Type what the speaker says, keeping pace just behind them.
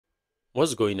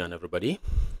What's going on, everybody?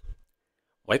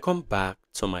 Welcome back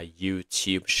to my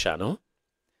YouTube channel.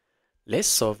 Let's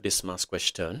solve this math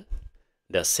question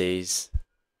that says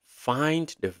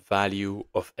find the value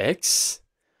of x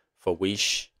for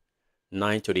which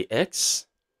 9 to the x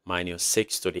minus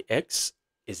 6 to the x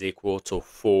is equal to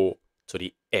 4 to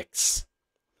the x.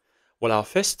 Well, our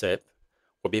first step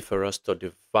will be for us to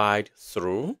divide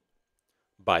through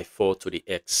by 4 to the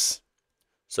x.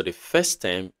 So the first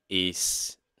term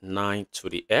is 9 to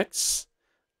the x.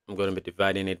 I'm going to be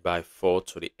dividing it by 4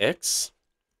 to the x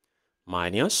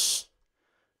minus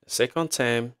the second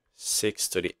term, 6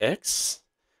 to the x.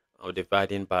 I'm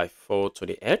dividing by 4 to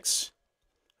the x.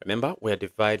 Remember, we're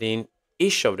dividing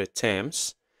each of the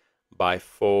terms by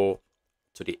 4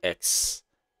 to the x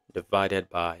divided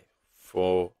by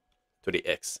 4 to the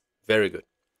x. Very good.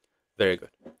 Very good.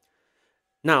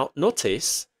 Now,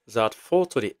 notice that 4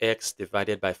 to the x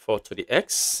divided by 4 to the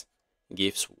x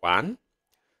gives 1.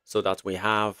 So that we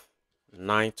have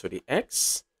 9 to the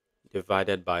x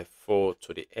divided by 4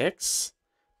 to the x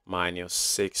minus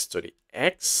 6 to the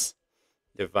x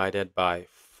divided by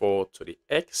 4 to the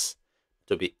x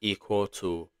to be equal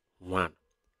to 1.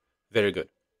 Very good.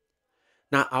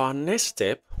 Now, our next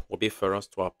step will be for us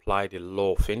to apply the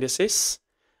law of indices,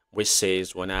 which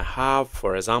says when I have,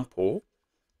 for example,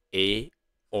 a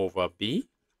over b,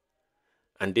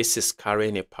 and this is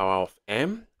carrying a power of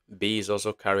m, b is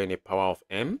also carrying a power of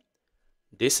m,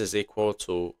 this is equal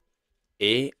to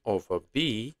a over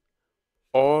b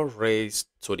all raised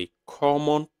to the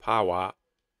common power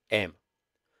m.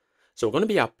 So we're going to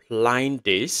be applying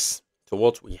this to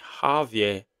what we have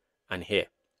here and here.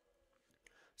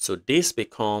 So this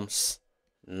becomes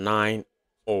 9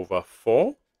 over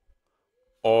 4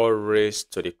 all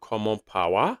raised to the common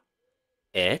power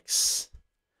x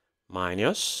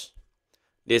minus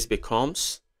this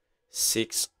becomes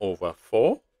 6 over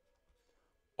 4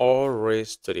 all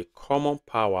raised to the common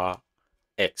power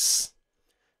x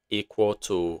equal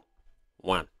to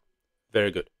 1.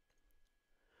 Very good.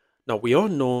 Now, we all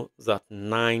know that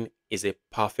 9 is a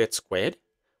perfect squared,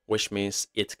 which means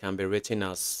it can be written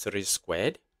as 3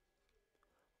 squared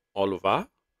all over.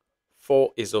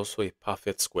 4 is also a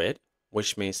perfect squared,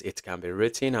 which means it can be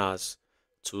written as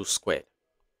 2 squared.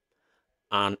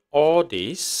 And all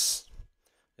this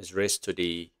is raised to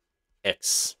the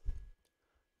x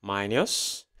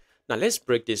minus. Now, let's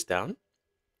break this down.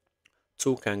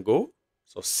 2 can go.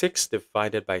 So 6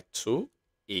 divided by 2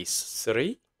 is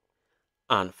 3.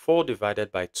 And 4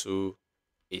 divided by 2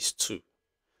 is 2.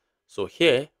 So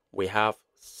here we have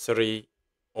 3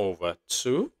 over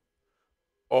 2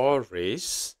 all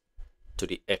raised to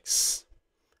the x.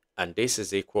 And this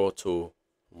is equal to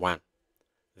 1.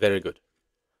 Very good.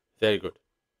 Very good.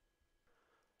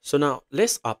 So now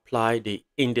let's apply the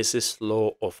indices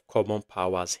law of common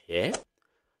powers here.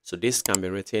 So this can be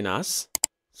written as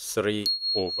 3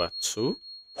 over 2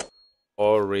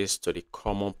 all raised to the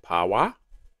common power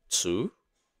 2.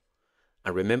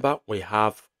 And remember, we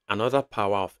have another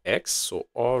power of x, so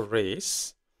all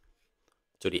raised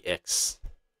to the x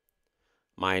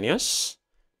minus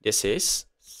this is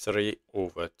 3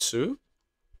 over 2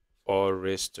 all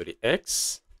raised to the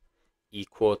x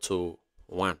equal to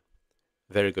 1.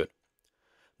 Very good.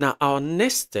 Now, our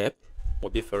next step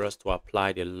will be for us to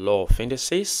apply the law of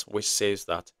indices, which says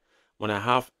that when I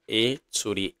have a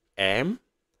to the m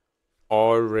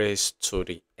all raised to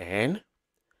the n,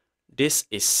 this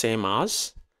is same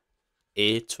as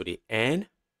a to the n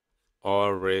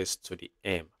all raised to the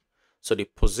m. So the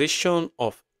position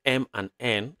of m and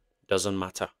n doesn't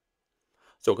matter.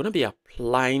 So we're going to be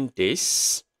applying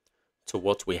this to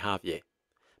what we have here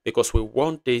because we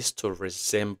want this to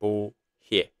resemble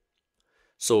here.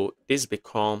 So this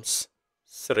becomes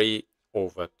 3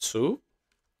 over 2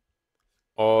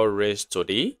 all raised to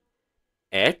the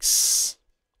x,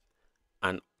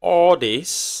 and all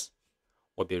this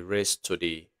will be raised to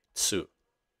the 2.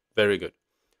 Very good.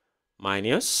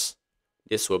 Minus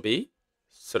this will be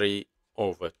 3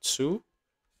 over 2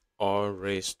 all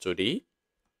raised to the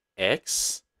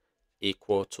x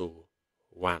equal to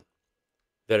 1.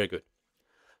 Very good.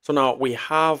 So now we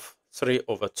have 3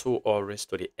 over 2 all raised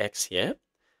to the x here.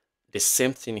 The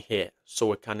same thing here. So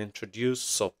we can introduce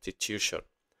substitution.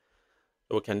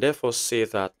 We can therefore say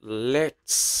that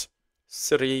let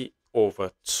 3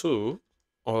 over 2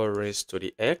 all raised to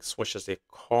the x, which is a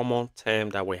common term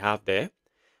that we have there,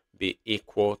 be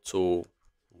equal to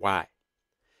y.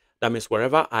 That means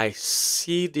wherever I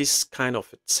see this kind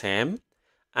of a term,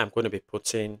 I'm going to be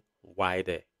putting y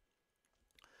there.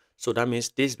 So that means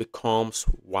this becomes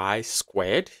y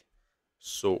squared.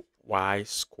 So y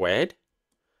squared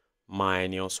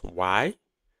minus y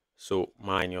So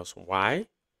minus y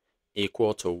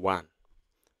equal to 1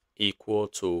 equal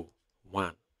to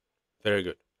 1. Very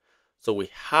good. So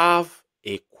we have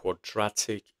a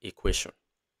quadratic equation.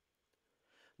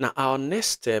 Now our next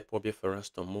step will be for us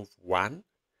to move 1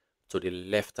 to the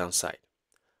left-hand side.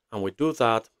 And we do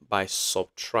that by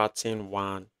subtracting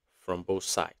 1 from both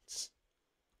sides.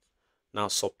 Now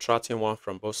subtracting 1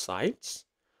 from both sides,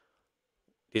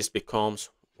 this becomes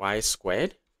y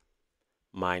squared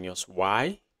minus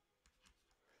y,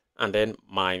 and then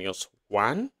minus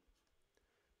 1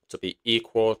 to be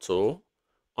equal to,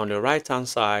 on the right hand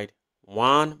side,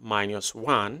 1 minus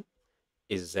 1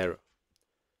 is 0.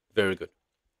 Very good.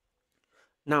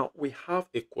 Now we have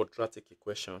a quadratic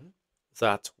equation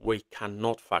that we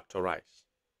cannot factorize.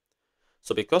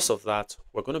 So because of that,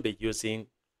 we're going to be using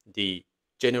the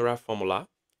general formula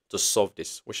to solve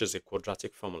this, which is a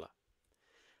quadratic formula.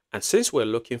 And since we're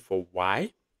looking for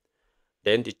y,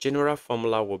 then the general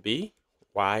formula will be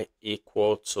y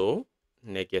equal to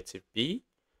negative b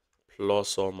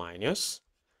plus or minus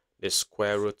the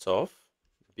square root of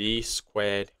b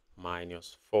squared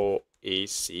minus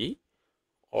 4ac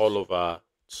all over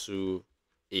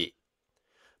 2a.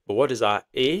 But what is our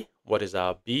a, what is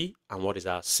our b, and what is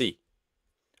our c?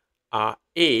 Our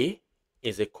a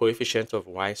is a coefficient of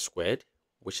y squared,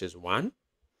 which is 1.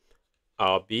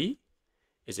 Our b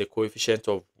is a coefficient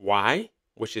of y,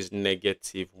 which is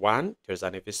negative 1. There's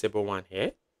an invisible 1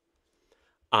 here.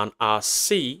 And our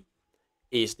c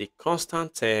is the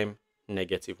constant term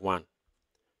negative 1.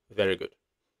 Very good.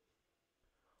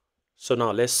 So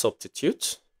now let's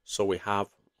substitute. So we have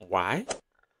y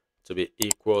to be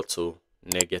equal to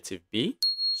negative b.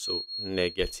 So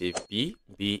negative b,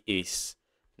 b is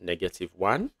negative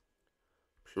 1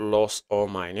 plus or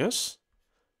minus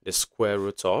the square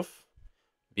root of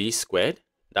b squared,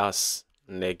 that's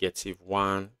negative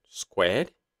 1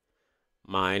 squared,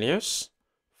 minus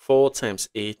 4 times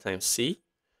a times c.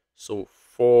 So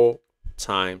 4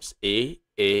 times a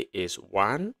is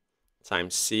 1,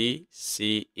 times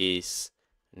c is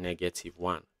negative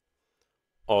 1.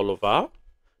 All over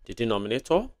the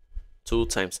denominator, 2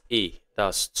 times a,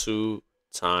 that's 2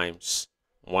 times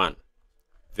 1.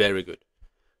 Very good.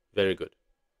 Very good.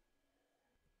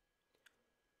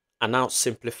 And now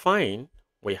simplifying,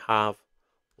 we have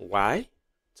y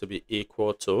to be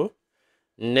equal to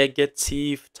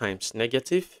negative times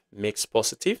negative makes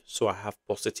positive. So I have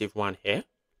positive 1 here,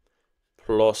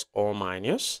 plus or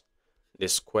minus the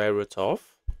square root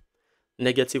of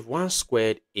negative 1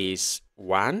 squared is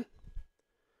 1,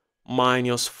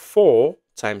 minus 4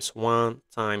 times 1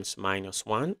 times minus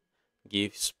 1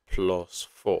 gives plus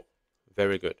 4.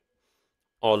 Very good.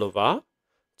 All over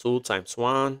 2 times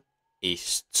 1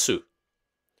 is 2.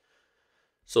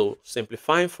 So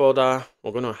simplifying further,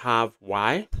 we're going to have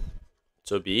y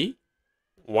to be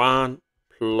 1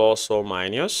 plus or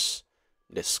minus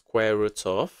the square root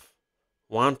of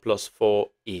 1 plus 4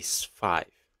 is 5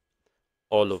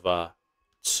 all over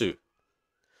 2.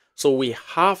 So we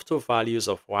have two values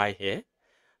of y here.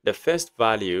 The first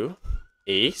value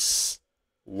is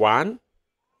 1,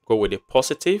 go with the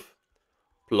positive,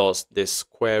 plus the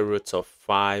square root of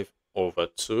 5 over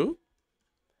 2.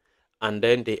 And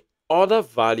then the other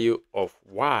value of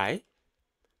y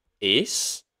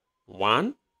is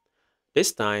 1.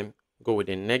 This time, go with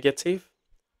the negative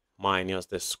minus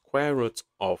the square root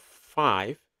of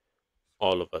 5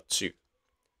 all over 2.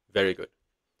 Very good.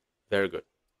 Very good.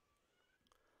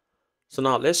 So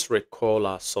now let's recall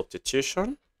our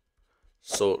substitution.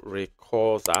 So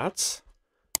recall that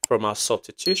from our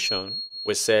substitution,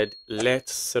 we said let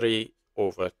 3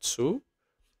 over 2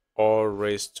 all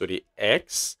raised to the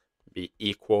x be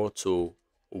equal to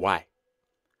y.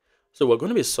 So we're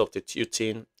going to be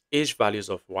substituting each values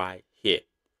of y here.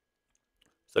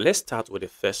 So let's start with the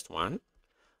first one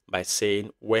by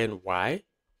saying when y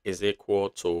is equal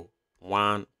to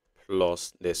 1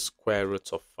 plus the square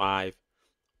root of 5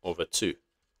 over 2.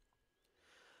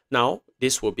 Now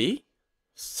this will be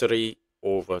 3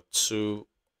 over 2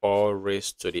 all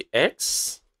raised to the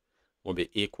x will be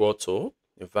equal to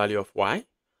the value of y,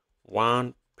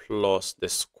 1 plus the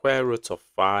square root of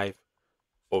 5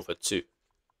 over 2.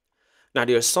 Now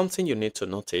there is something you need to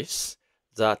notice,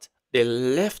 that the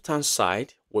left hand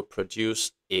side will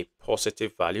produce a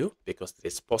positive value because it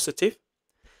is positive,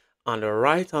 and the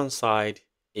right hand side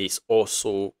is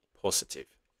also positive.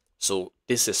 So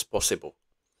this is possible.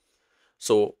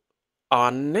 So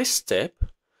our next step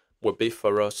will be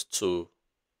for us to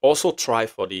also try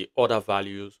for the other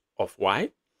values of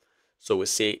y. So we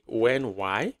say when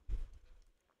y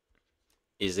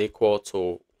is equal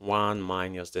to 1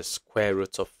 minus the square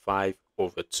root of 5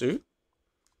 over 2,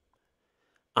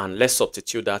 And let's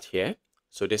substitute that here.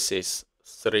 So this is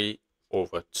 3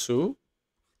 over 2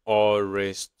 all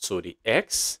raised to the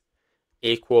x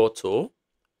equal to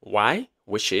y,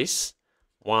 which is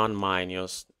 1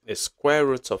 minus the square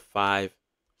root of 5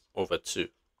 over 2.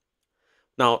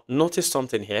 Now, notice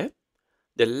something here.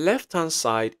 The left-hand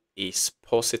side is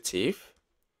positive,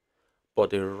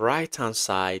 but the right-hand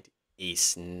side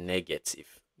is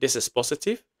negative. This is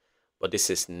positive, but this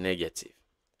is negative.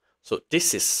 So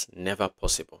this is never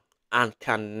possible and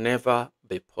can never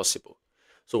be possible.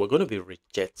 So we're going to be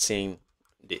rejecting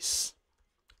this.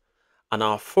 And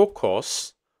our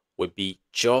focus will be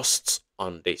just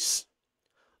on this.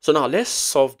 So now let's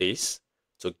solve this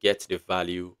to get the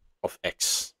value of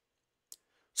x.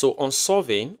 So on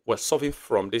solving, we're solving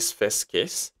from this first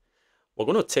case. We're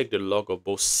going to take the log of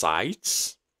both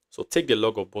sides. So take the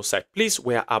log of both sides. Please,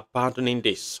 we're abandoning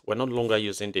this. We're no longer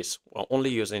using this. We're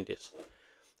only using this.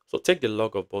 So take the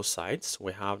log of both sides.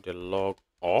 We have the log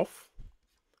of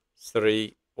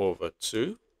 3 over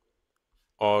 2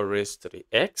 all raised to the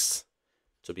x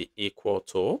to be equal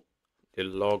to the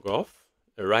log of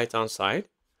the right hand side,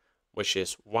 which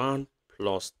is 1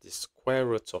 plus the square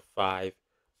root of 5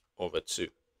 over 2.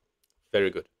 Very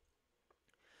good.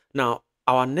 Now,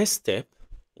 our next step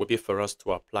will be for us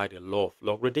to apply the law of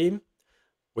logarithm,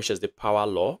 which is the power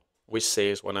law, which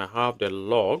says when I have the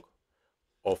log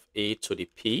of a to the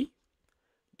p,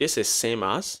 this is same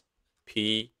as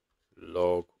p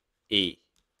log a.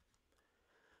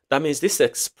 That means this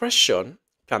expression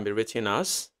can be written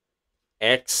as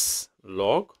x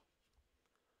log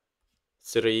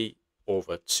 3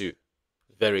 over 2.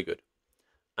 Very good.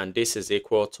 And this is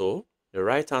equal to, the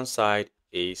right hand side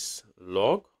is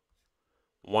log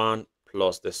 1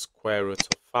 plus the square root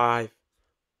of 5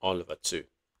 all over 2.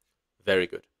 Very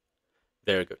good.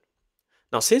 Very good.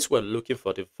 Now, since we're looking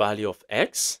for the value of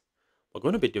x, we're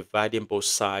going to be dividing both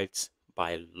sides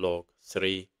by log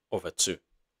 3 over 2.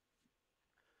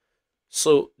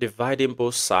 So dividing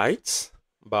both sides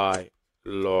by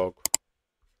log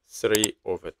 3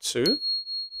 over 2,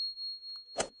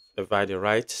 divide the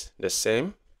right the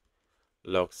same,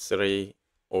 log 3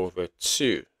 over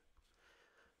 2.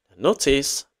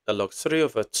 Notice the log 3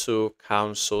 over 2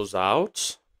 cancels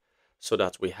out so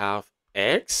that we have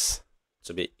x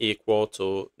to be equal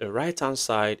to, the right hand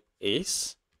side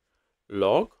is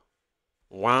log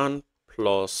 1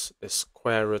 plus the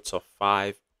square root of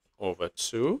 5 over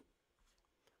 2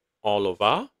 all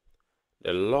over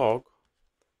the log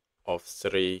of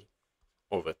 3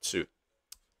 over 2.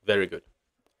 Very good.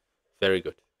 Very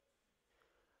good.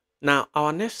 Now,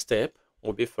 our next step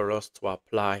will be for us to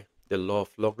apply the law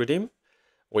of logarithm,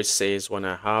 which says when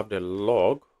I have the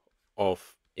log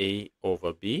of a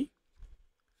over b,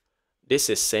 this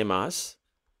is same as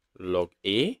log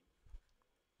a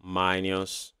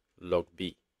minus log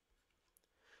b.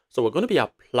 So we're going to be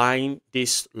applying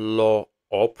this law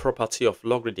or property of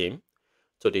logarithm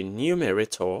to the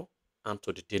numerator and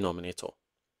to the denominator.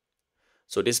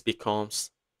 So this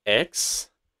becomes x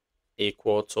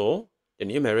equal to the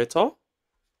numerator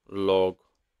log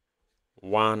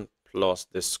 1 plus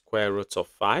the square root of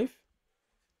 5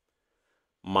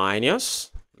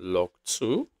 minus log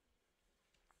 2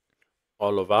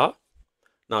 all over.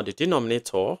 Now the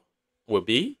denominator will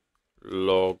be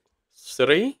log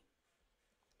 3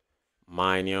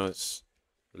 minus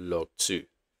log 2.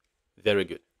 Very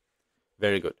good.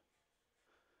 Very good.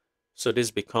 So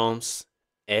this becomes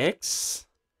x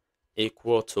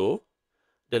equal to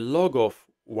the log of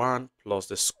 1 plus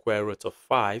the square root of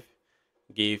 5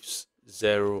 gives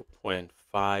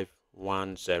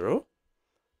 0.510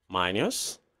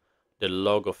 minus the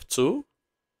log of 2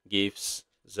 gives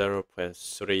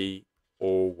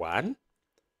 0.301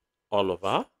 all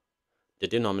over the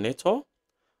denominator.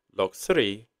 Log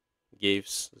 3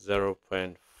 gives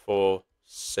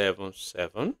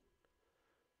 0.477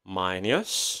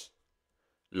 minus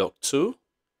log 2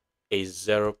 is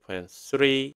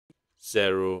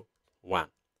 0.301.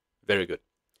 Very good.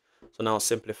 So now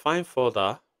simplifying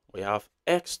further, we have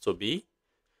x to be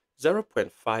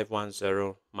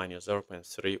 0.510 minus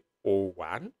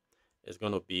 0.301 is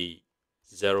going to be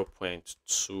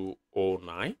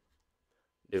 0.209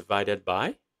 divided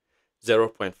by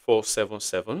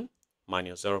 0.477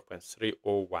 minus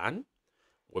 0.301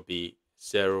 will be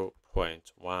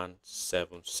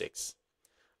 0.176.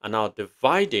 And now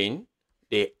dividing,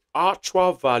 the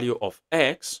actual value of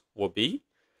x will be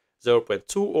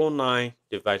 0.209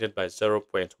 divided by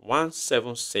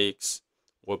 0.176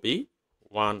 will be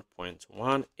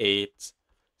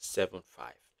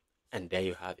 1.1875. And there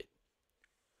you have it.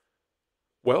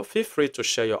 Well, feel free to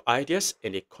share your ideas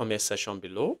in the comment section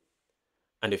below.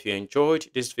 And if you enjoyed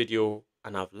this video,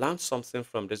 and have learned something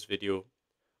from this video,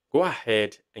 go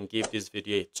ahead and give this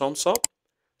video a thumbs up.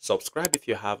 Subscribe if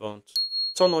you haven't.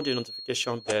 Turn on the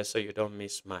notification bell so you don't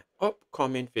miss my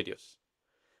upcoming videos.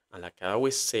 And like I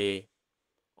always say,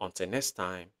 until next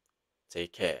time,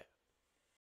 take care.